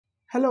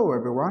Hello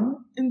everyone,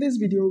 in this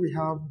video we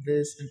have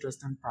this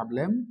interesting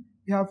problem.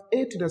 We have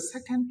a to the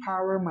second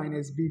power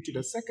minus b to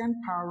the second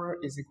power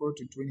is equal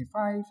to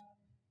 25.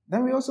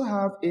 Then we also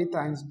have a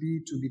times b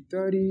to be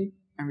 30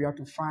 and we have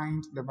to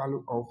find the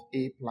value of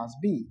a plus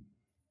b.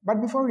 But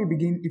before we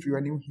begin, if you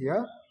are new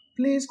here,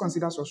 please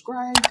consider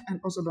subscribing and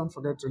also don't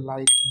forget to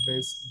like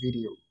this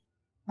video.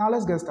 Now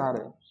let's get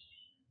started.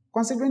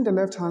 Considering the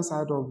left hand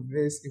side of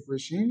this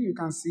equation, you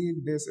can see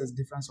this is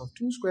difference of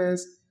two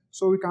squares,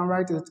 so we can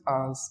write it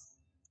as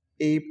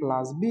a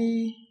plus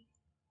b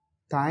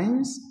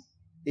times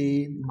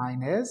a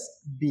minus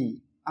b,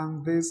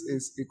 and this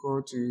is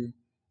equal to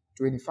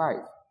 25.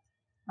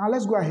 Now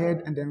let's go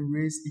ahead and then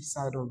raise each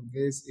side of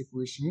this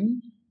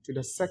equation to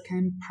the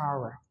second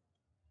power.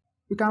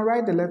 We can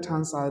write the left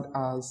hand side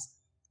as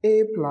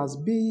a plus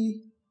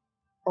b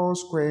all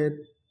squared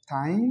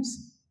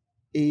times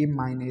a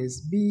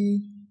minus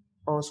b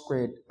all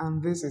squared,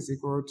 and this is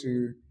equal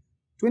to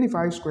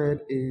 25 squared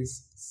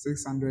is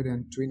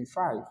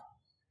 625.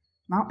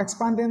 Now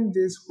expanding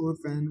this whole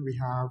thing, we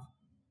have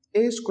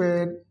a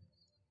squared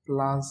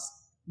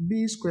plus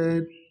b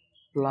squared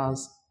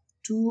plus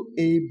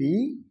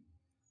 2ab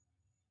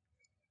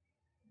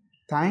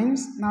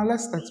times, now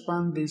let's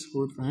expand this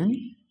whole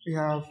thing, we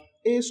have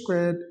a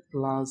squared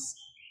plus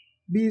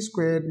b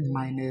squared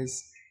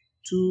minus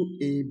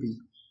 2ab,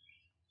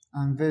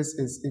 and this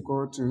is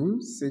equal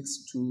to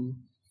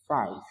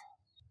 625.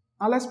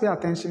 Now let's pay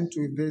attention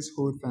to this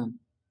whole thing.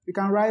 We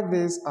can write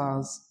this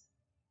as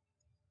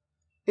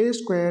a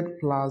squared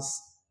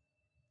plus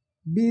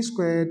b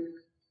squared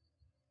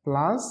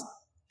plus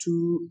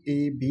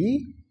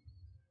 2ab.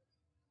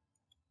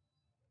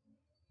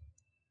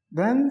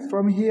 Then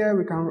from here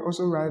we can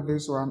also write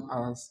this one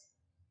as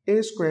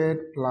a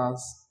squared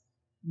plus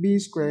b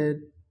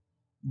squared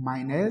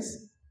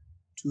minus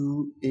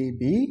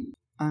 2ab,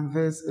 and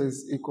this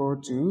is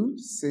equal to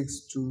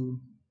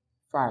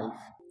 625.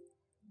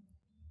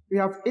 We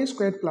have a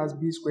squared plus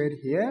b squared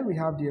here. We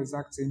have the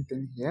exact same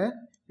thing here.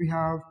 We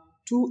have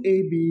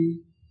 2ab,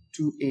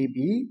 2ab.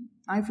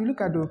 And if you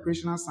look at the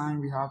operational sign,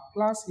 we have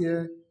plus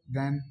here,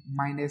 then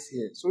minus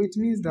here. So it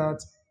means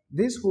that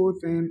this whole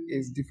thing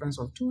is difference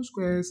of two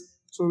squares.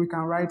 So we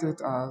can write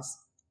it as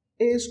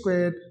a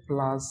squared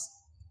plus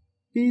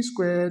b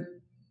squared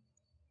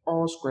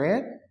all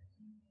squared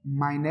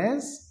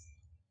minus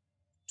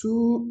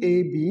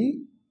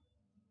 2ab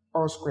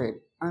all squared.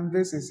 And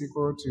this is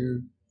equal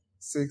to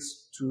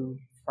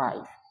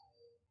 625.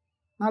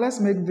 Now let's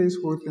make this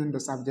whole thing the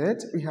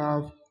subject. We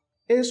have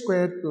a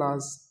squared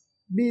plus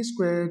b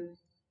squared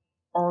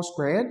all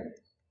squared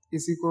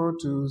is equal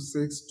to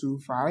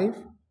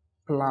 625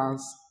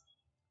 plus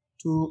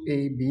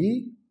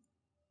 2ab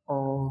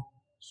all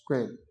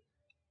squared.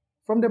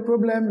 From the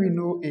problem, we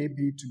know ab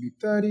to be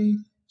 30.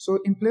 So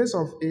in place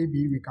of ab,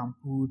 we can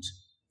put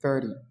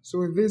 30.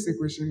 So this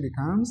equation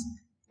becomes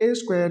a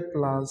squared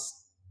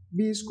plus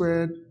b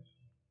squared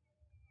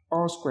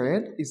all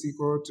squared is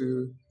equal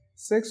to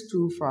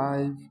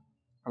 625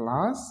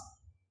 plus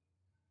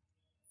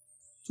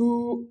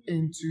 2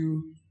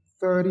 into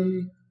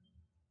 30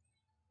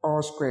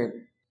 all squared.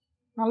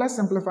 Now let's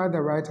simplify the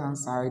right hand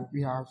side.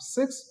 We have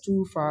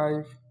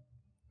 625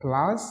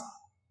 plus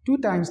 2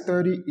 times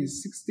 30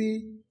 is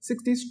 60.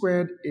 60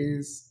 squared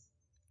is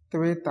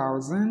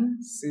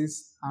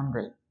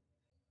 3,600.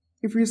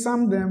 If we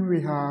sum them,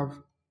 we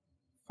have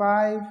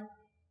 5,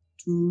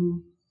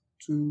 2,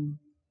 2,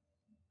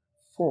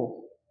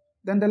 4.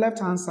 Then the left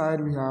hand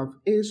side, we have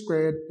a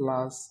squared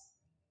plus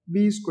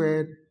b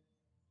squared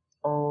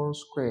all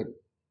squared.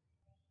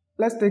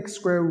 Let's take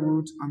square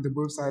root on the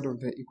both sides of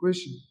the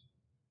equation.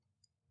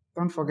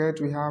 Don't forget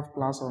we have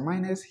plus or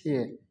minus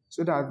here,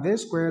 so that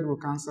this squared will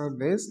cancel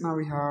this. Now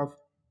we have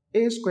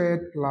a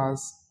squared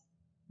plus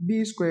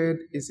b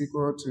squared is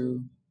equal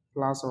to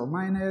plus or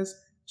minus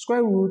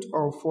square root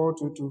of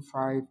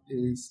 4225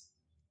 is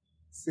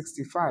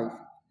 65.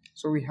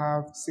 So we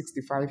have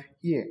 65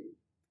 here.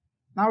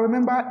 Now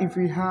remember, if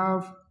we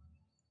have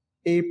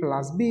a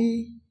plus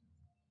b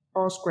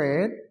all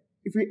squared,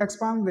 if we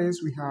expand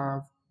this, we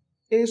have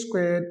a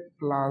squared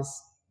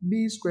plus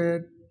b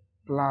squared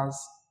plus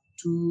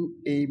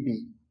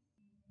 2ab.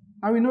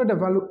 Now we know the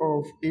value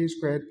of a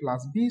squared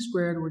plus b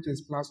squared, which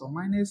is plus or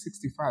minus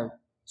 65.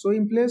 So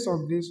in place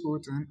of this whole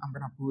thing, I'm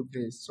going to put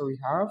this. So we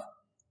have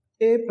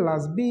a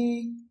plus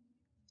b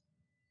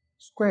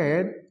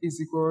squared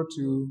is equal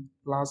to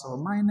plus or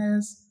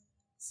minus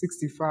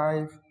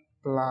 65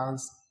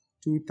 plus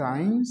 2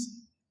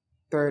 times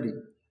 30.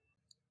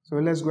 So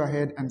let's go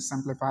ahead and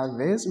simplify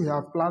this. We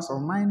have plus or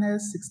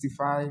minus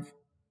 65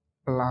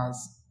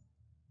 plus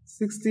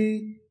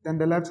 60. Then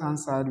the left hand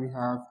side we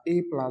have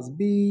a plus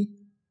b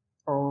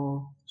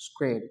all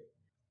squared.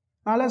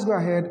 Now let's go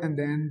ahead and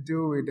then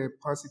deal with the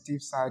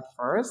positive side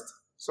first.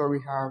 So we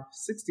have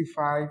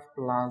 65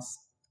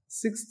 plus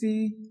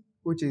 60,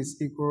 which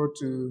is equal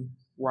to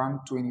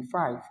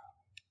 125.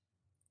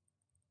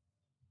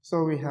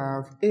 So we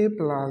have a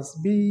plus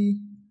b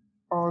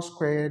all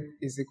squared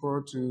is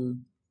equal to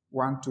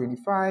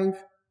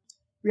 125.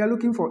 We are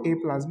looking for a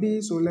plus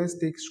b, so let's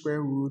take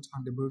square root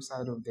on the both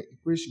sides of the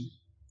equation.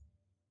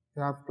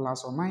 We have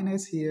plus or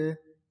minus here.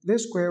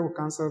 This square will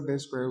cancel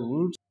this square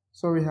root.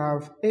 So we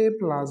have a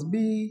plus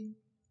b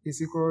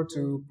is equal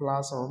to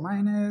plus or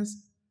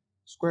minus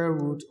square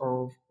root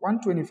of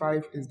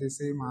 125 is the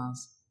same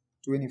as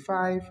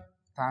 25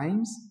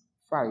 times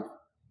 5,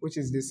 which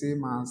is the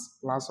same as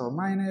plus or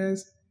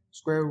minus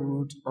square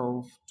root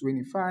of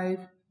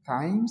 25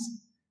 times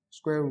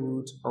square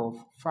root of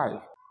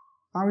 5.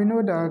 Now we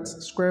know that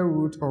square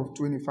root of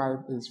 25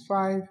 is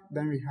 5,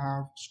 then we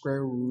have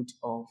square root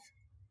of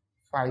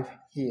 5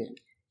 here.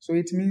 So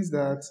it means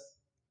that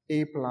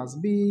a plus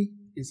b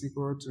is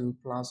equal to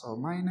plus or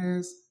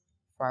minus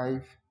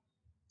 5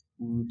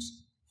 root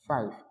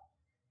 5.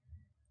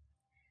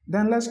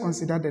 Then let's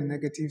consider the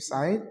negative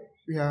side.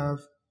 We have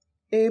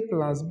a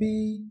plus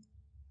b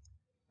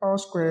all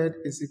squared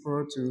is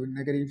equal to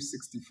negative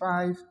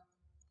 65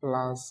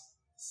 plus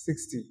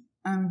 60.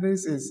 And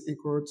this is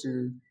equal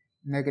to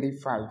negative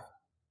 5.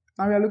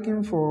 Now we are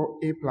looking for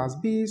a plus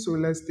b, so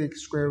let's take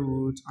square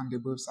root on the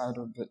both sides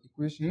of the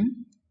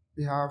equation.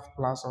 We have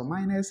plus or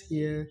minus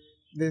here.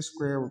 This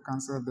square will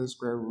cancel the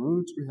square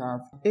root. We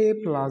have a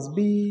plus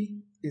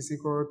b is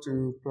equal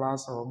to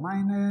plus or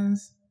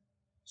minus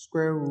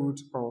square root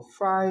of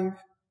 5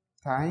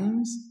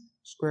 times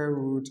square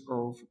root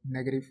of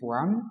negative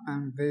 1,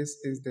 and this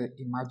is the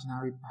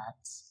imaginary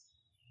part,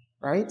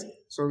 right?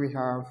 So we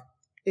have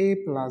a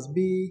plus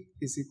b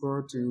is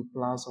equal to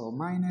plus or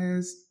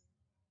minus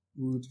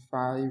root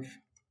 5i.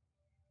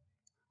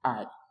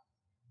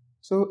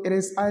 So it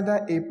is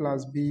either a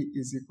plus b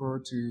is equal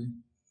to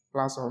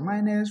plus or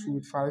minus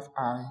root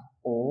 5i,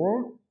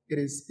 or it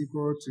is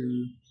equal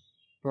to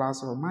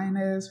plus or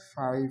minus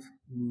 5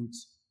 root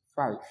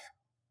 5.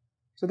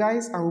 So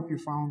guys, I hope you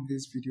found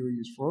this video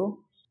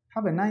useful.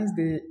 Have a nice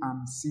day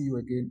and see you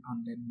again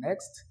on the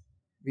next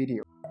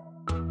video.